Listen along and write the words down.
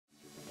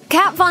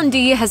Kat Von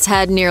D has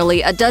had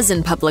nearly a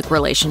dozen public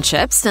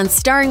relationships since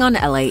starring on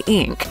LA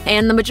Ink.,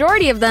 and the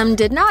majority of them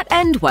did not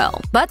end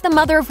well. But the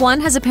mother of one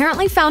has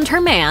apparently found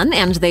her man,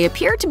 and they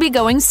appear to be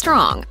going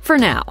strong, for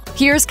now.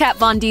 Here's Kat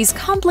Von D's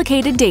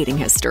complicated dating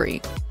history.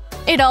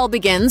 It all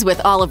begins with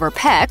Oliver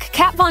Peck,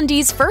 Kat Von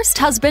D's first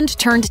husband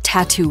turned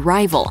tattoo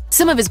rival.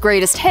 Some of his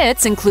greatest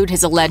hits include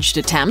his alleged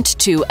attempt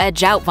to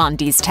edge out Von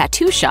D's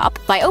tattoo shop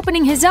by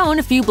opening his own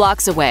a few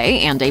blocks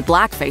away and a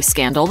blackface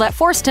scandal that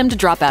forced him to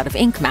drop out of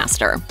Ink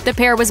Master. The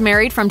pair was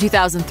married from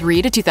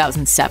 2003 to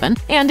 2007,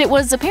 and it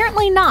was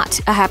apparently not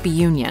a happy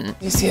union.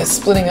 You see us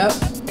splitting up?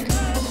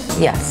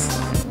 Yes.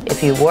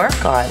 If you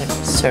work on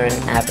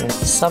certain avenues,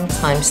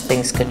 sometimes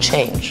things could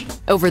change.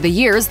 Over the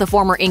years, the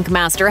former Ink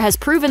Master has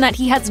proven that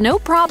he has no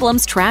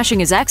problems trashing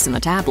his ex in the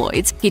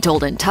tabloids. He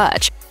told In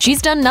Touch,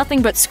 "She's done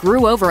nothing but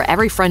screw over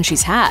every friend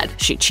she's had.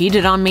 She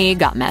cheated on me,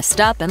 got messed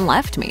up, and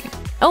left me."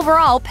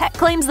 Overall, Peck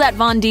claims that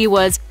Von D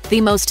was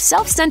the most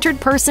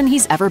self-centered person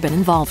he's ever been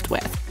involved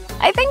with.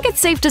 I think it's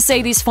safe to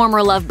say these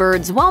former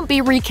lovebirds won't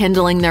be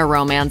rekindling their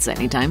romance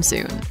anytime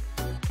soon.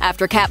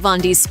 After Kat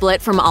Von D's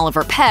split from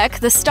Oliver Peck,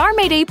 the star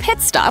made a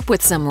pit stop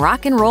with some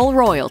rock and roll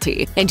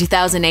royalty. In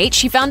 2008,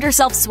 she found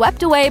herself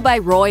swept away by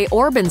Roy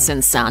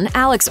Orbison's son,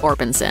 Alex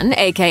Orbison,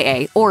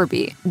 aka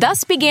Orby.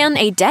 Thus began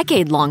a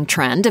decade-long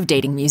trend of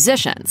dating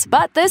musicians.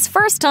 But this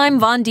first time,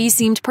 Von D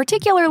seemed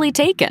particularly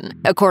taken.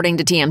 According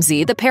to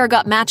TMZ, the pair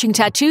got matching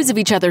tattoos of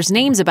each other's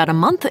names about a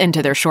month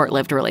into their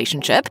short-lived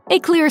relationship, a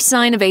clear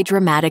sign of a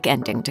dramatic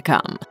ending to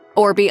come.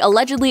 Orby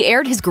allegedly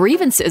aired his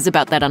grievances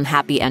about that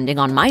unhappy ending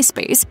on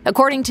MySpace.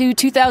 According to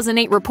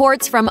 2008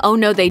 reports from Oh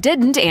No They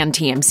Didn't and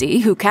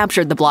TMZ, who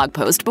captured the blog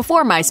post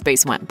before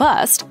MySpace went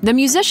bust, the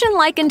musician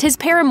likened his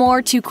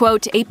paramour to,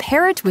 quote, a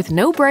parrot with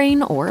no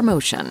brain or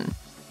emotion.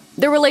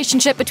 The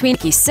relationship between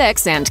Nicki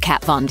and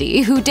Kat Von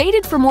D, who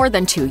dated for more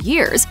than 2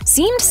 years,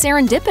 seemed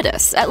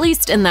serendipitous, at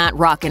least in that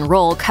rock and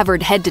roll,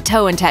 covered head to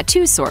toe in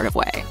tattoos sort of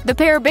way. The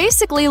pair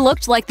basically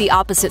looked like the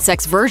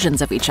opposite-sex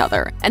versions of each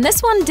other, and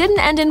this one didn't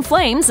end in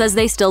flames as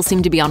they still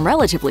seem to be on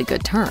relatively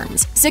good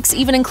terms. Six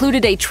even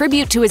included a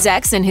tribute to his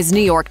ex in his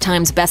New York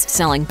Times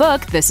best-selling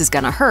book, This Is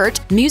Gonna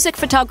Hurt, Music,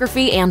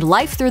 Photography, and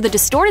Life Through the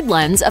Distorted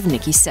Lens of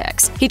Nicki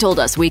Sixx. He told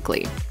Us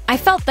Weekly, "I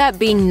felt that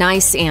being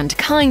nice and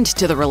kind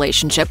to the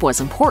relationship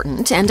was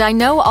important, and I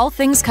know all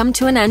things come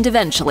to an end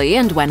eventually,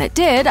 and when it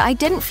did, I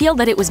didn't feel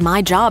that it was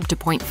my job to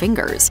point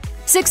fingers."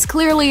 Sixx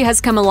clearly has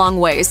come a long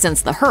way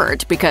since The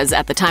Hurt, because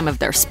at the time of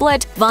their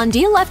split, Von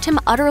D left him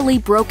utterly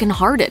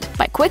brokenhearted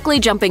by quickly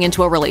jumping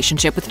into a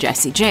relationship with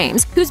Jesse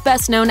James, who's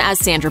best known as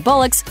Sandra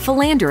Bullock's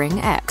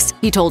philandering ex.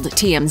 He told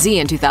TMZ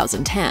in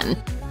 2010,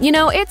 "You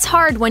know, it's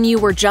hard when you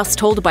were just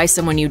told by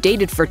someone you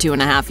dated for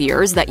 2.5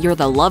 years that you're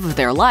the love of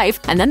their life,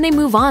 and then they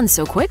move on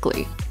so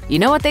quickly. You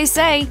know what they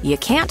say, you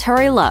can't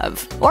hurry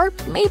love. Or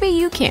maybe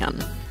you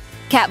can."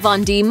 Kat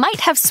Von D might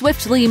have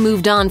swiftly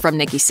moved on from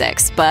Nicki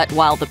Sixx, but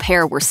while the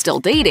pair were still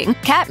dating,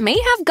 Kat may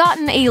have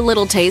gotten a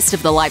little taste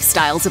of the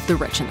lifestyles of the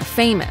rich and the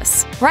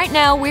famous. Right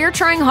now, we're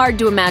trying hard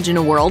to imagine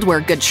a world where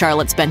Good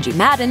Charlotte's Benji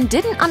Madden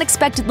didn't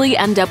unexpectedly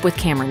end up with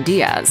Cameron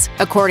Diaz.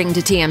 According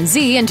to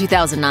TMZ, in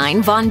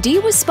 2009, Von D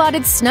was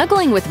spotted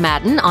snuggling with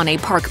Madden on a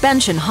park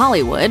bench in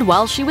Hollywood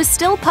while she was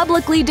still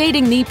publicly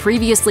dating the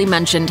previously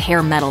mentioned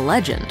hair metal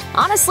legend.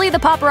 Honestly, the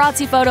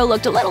paparazzi photo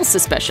looked a little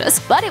suspicious,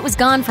 but it was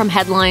gone from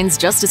headlines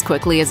just as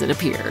quickly as it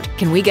appeared.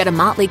 Can we get a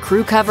Motley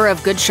Crue cover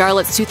of Good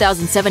Charlotte's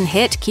 2007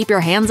 hit, Keep Your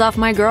Hands Off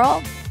My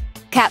Girl?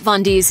 Kat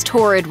Von D's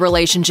torrid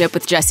relationship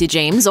with Jesse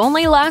James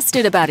only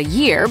lasted about a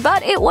year,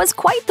 but it was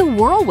quite the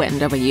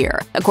whirlwind of a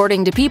year.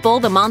 According to People,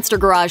 the Monster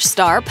Garage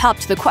star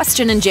popped the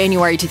question in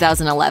January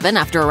 2011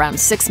 after around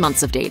 6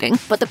 months of dating,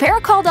 but the pair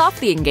called off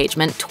the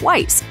engagement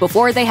twice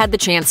before they had the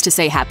chance to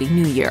say Happy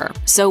New Year.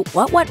 So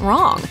what went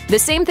wrong? The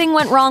same thing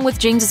went wrong with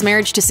James's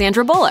marriage to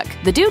Sandra Bullock.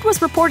 The dude was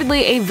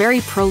reportedly a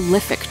very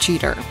prolific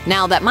cheater.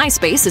 Now that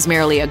MySpace is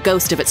merely a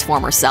ghost of its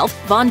former self,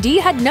 Von D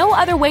had no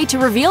other way to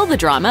reveal the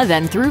drama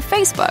than through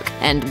Facebook.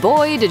 And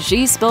boy, did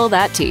she spill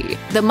that tea.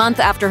 The month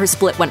after her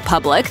split went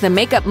public, the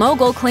makeup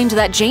mogul claimed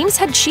that James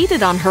had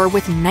cheated on her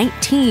with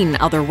 19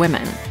 other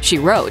women. She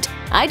wrote,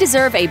 "I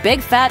deserve a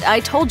big fat I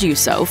told you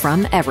so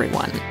from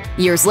everyone."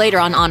 Years later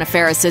on Anna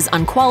Faris's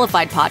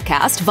Unqualified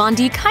podcast, Von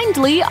D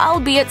kindly,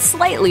 albeit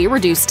slightly,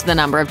 reduced the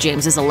number of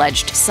James's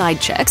alleged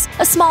side chicks,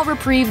 a small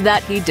reprieve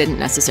that he didn't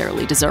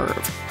necessarily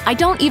deserve. "I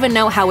don't even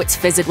know how it's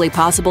physically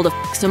possible to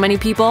f so many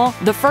people.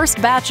 The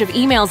first batch of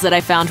emails that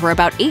I found were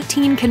about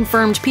 18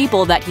 confirmed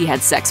people that he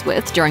had sex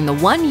with during the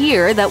 1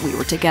 year that we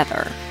were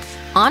together."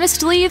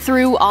 Honestly,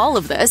 through all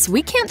of this,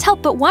 we can't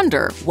help but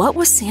wonder, what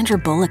was Sandra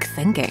Bullock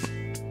thinking?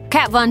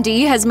 Kat Von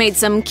D has made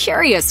some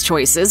curious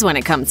choices when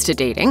it comes to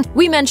dating.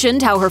 We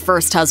mentioned how her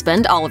first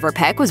husband, Oliver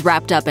Peck, was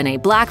wrapped up in a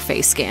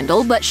blackface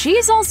scandal, but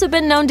she's also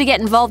been known to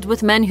get involved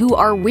with men who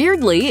are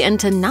weirdly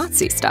into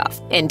Nazi stuff.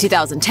 In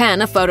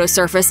 2010, a photo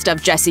surfaced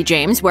of Jesse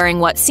James wearing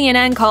what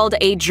CNN called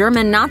a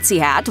German Nazi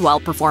hat while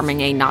performing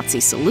a Nazi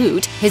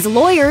salute. His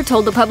lawyer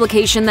told the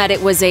publication that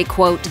it was a,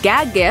 quote,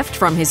 gag gift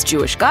from his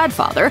Jewish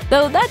godfather,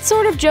 though that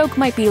sort of joke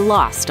might be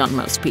lost on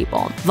most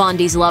people. Von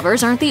D's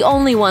lovers aren't the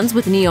only ones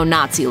with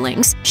neo-Nazi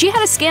links. She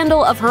had a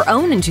scandal of her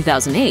own in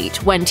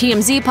 2008 when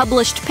TMZ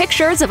published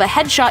pictures of a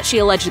headshot she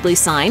allegedly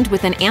signed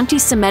with an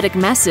anti-Semitic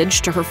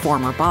message to her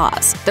former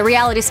boss. The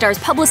reality star's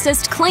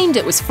publicist claimed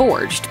it was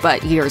forged,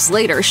 but years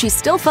later she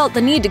still felt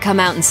the need to come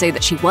out and say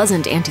that she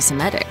wasn't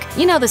anti-Semitic.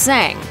 You know the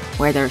saying,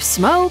 where there's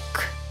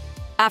smoke.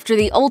 After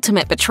the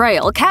ultimate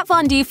betrayal, Kat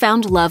Von D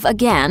found love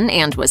again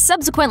and was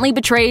subsequently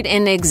betrayed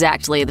in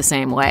exactly the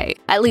same way.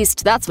 At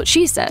least that's what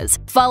she says.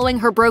 Following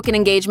her broken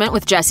engagement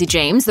with Jesse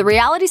James, the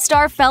reality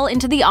star fell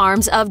into the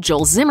arms of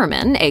Joel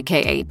Zimmerman,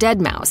 aka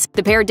Deadmau5.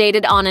 The pair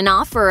dated on and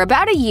off for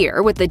about a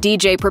year, with the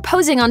DJ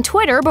proposing on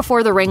Twitter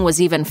before the ring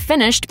was even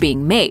finished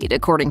being made,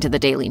 according to the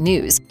Daily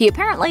News. He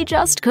apparently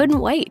just couldn't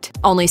wait.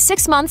 Only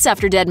 6 months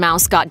after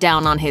Deadmau5 got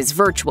down on his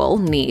virtual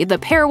knee, the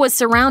pair was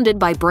surrounded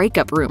by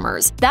breakup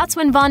rumors. That's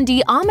when Von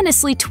D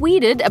ominously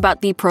tweeted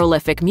about the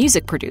prolific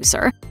music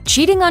producer.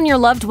 "Cheating on your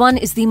loved one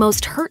is the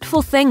most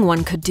hurtful thing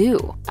one could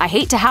do. I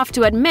hate to have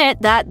to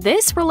admit that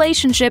this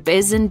relationship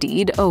is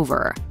indeed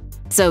over."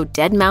 So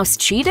Deadmau5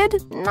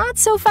 cheated? Not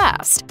so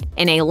fast.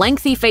 In a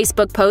lengthy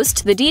Facebook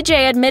post, the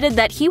DJ admitted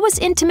that he was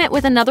intimate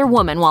with another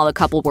woman while the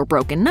couple were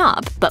broken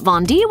up, but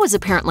Von D was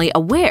apparently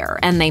aware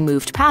and they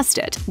moved past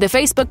it. The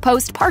Facebook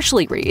post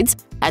partially reads,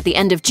 "At the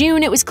end of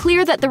June, it was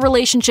clear that the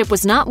relationship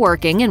was not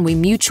working and we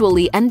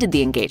mutually ended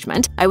the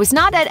engagement. I was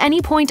not at any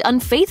point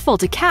unfaithful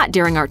to Kat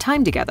during our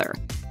time together."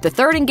 The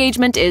third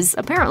engagement is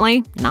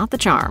apparently not the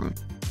charm.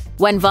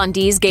 When Von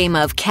D's game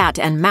of cat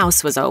and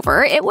mouse was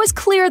over, it was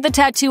clear the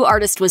tattoo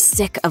artist was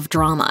sick of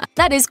drama.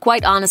 That is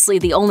quite honestly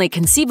the only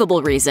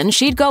conceivable reason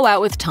she'd go out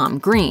with Tom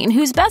Green,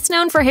 who's best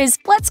known for his,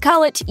 let's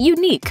call it,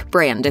 unique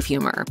brand of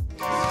humor.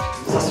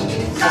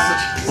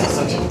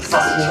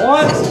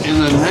 What in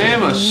the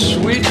name of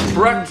sweet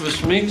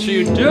breakfast meats are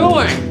you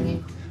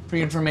doing? For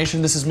your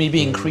information, this is me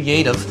being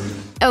creative.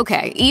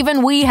 Okay,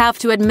 even we have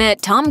to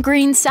admit Tom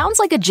Green sounds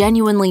like a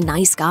genuinely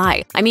nice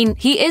guy. I mean,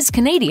 he is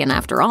Canadian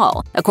after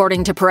all.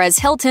 According to Perez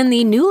Hilton,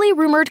 the newly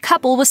rumored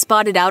couple was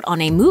spotted out on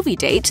a movie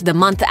date the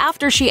month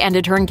after she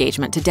ended her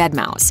engagement to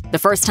Deadmau5. The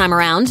first time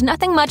around,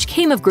 nothing much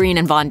came of Green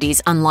and Von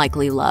D's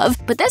unlikely love,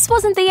 but this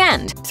wasn't the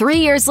end. 3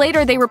 years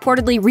later, they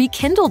reportedly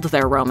rekindled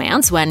their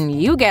romance when,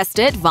 you guessed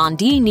it, Von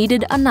D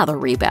needed another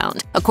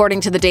rebound.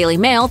 According to the Daily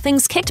Mail,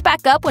 things kicked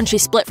back up when she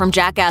split from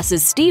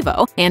Jackass's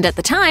Steve-O, and at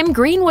the time,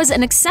 Green was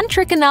an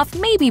eccentric enough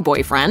maybe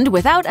boyfriend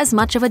without as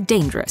much of a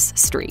dangerous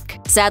streak.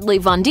 Sadly,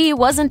 Von D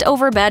wasn't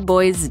over bad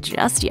boys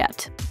just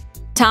yet.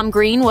 Tom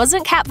Green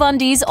wasn't Kat Von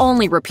D's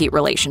only repeat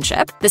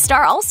relationship. The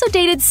star also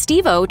dated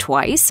Steve-O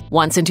twice,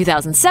 once in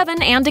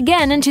 2007 and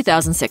again in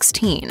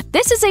 2016.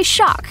 This is a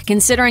shock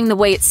considering the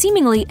way it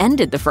seemingly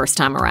ended the first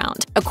time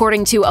around.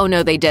 According to Oh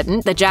No They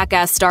Didn't, the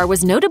Jackass star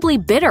was notably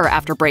bitter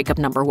after breakup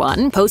number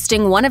 1,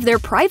 posting one of their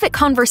private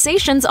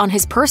conversations on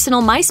his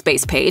personal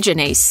MySpace page in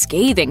a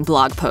scathing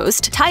blog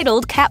post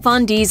titled Kat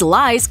Von D's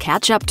Lies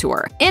Catch Up to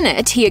Her. In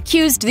it, he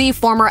accused the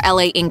former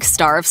LA Inc.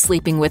 star of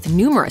sleeping with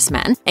numerous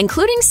men,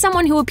 including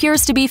someone who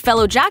appears to be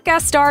fellow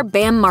Jackass star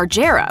Bam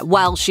Margera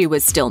while she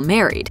was still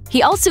married.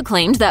 He also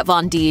claimed that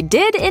Von D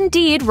did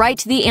indeed write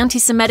the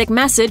anti-Semitic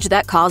message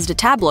that caused a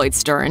tabloid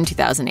stir in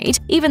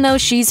 2008, even though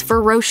she's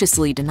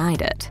ferociously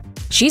denied it.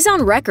 She's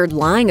on record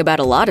lying about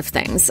a lot of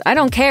things. I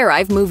don't care,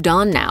 I've moved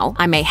on now.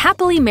 I'm a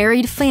happily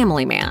married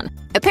family man.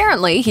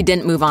 Apparently, he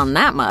didn't move on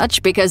that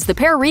much because the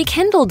pair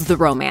rekindled the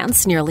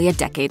romance nearly a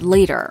decade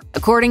later.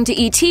 According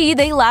to ET,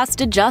 they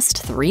lasted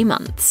just 3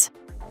 months.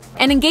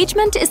 An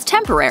engagement is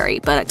temporary,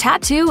 but a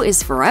tattoo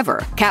is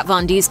forever. Kat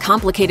Von D's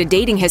complicated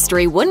dating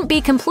history wouldn't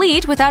be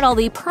complete without all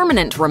the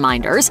permanent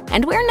reminders,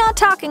 and we're not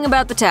talking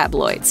about the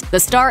tabloids. The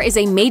star is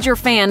a major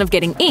fan of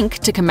getting ink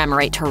to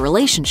commemorate her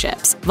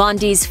relationships. Von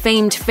D's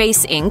famed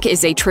face ink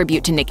is a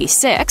tribute to Nicki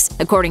Sixx.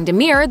 According to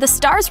Mirror, the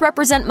stars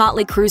represent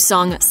Motley Crue's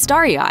song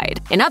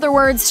Starry-Eyed. In other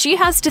words, she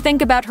has to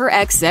think about her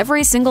ex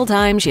every single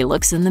time she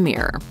looks in the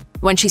mirror.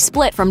 When she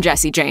split from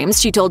Jesse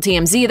James, she told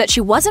TMZ that she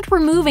wasn't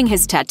removing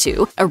his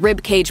tattoo, a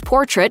ribcage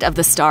portrait of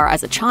the star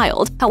as a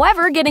child.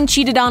 However, getting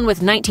cheated on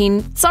with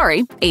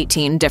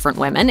 18 different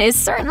women is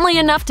certainly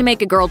enough to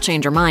make a girl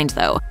change her mind,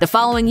 though. The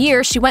following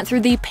year, she went through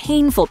the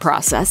painful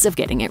process of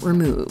getting it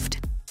removed.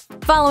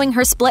 Following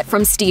her split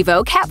from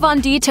Steve-O, Kat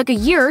Von D took a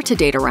year to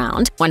date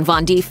around. When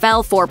Von D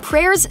fell for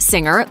Prayers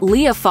singer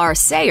Leafar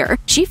Seyer,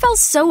 she fell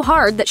so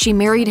hard that she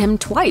married him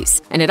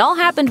twice. And it all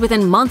happened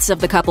within months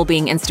of the couple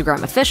being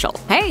Instagram official.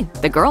 Hey,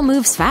 the girl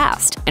moves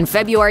fast. In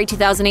February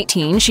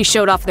 2018, she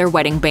showed off their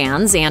wedding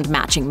bands and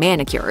matching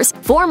manicures.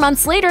 4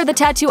 months later, the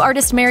tattoo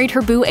artist married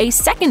her boo a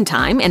second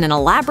time in an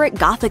elaborate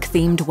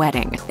Gothic-themed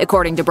wedding.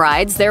 According to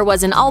brides, there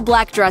was an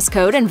all-black dress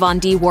code and Von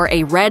D wore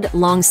a red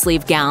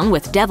long-sleeve gown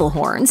with devil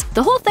horns.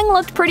 The whole thing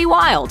looked pretty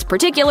wild,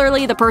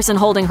 particularly the person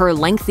holding her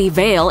lengthy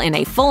veil in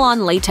a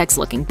full-on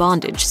latex-looking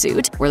bondage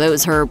suit. Were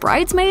those her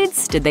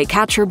bridesmaids? Did they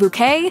catch her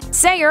bouquet?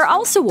 Seyer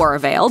also wore a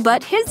veil,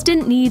 but his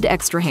didn't need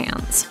extra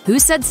hands. Who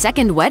said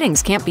second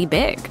weddings can't be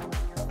big?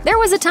 There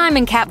was a time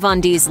in Kat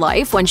Von D's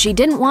life when she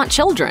didn't want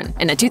children.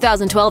 In a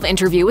 2012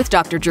 interview with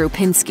Dr. Drew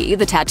Pinsky,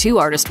 the tattoo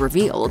artist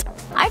revealed,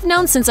 "I've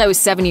known since I was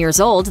 7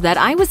 years old that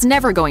I was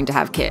never going to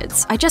have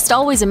kids. I just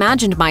always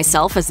imagined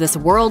myself as this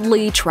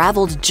worldly,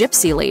 traveled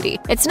gypsy lady.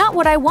 It's not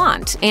what I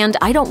want, and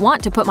I don't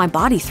want to put my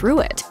body through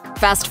it."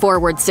 Fast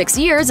forward 6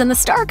 years and the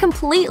star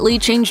completely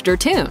changed her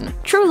tune.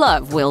 True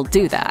love will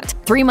do that.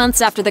 3 months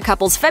after the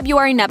couple's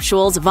February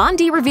nuptials, Von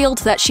D revealed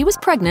that she was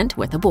pregnant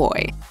with a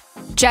boy.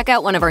 Check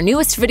out one of our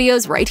newest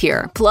videos right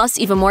here. Plus,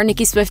 even more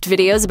Nicki Swift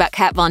videos about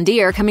Kat Von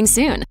D are coming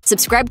soon.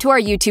 Subscribe to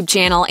our YouTube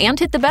channel and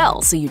hit the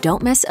bell so you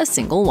don't miss a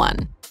single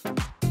one.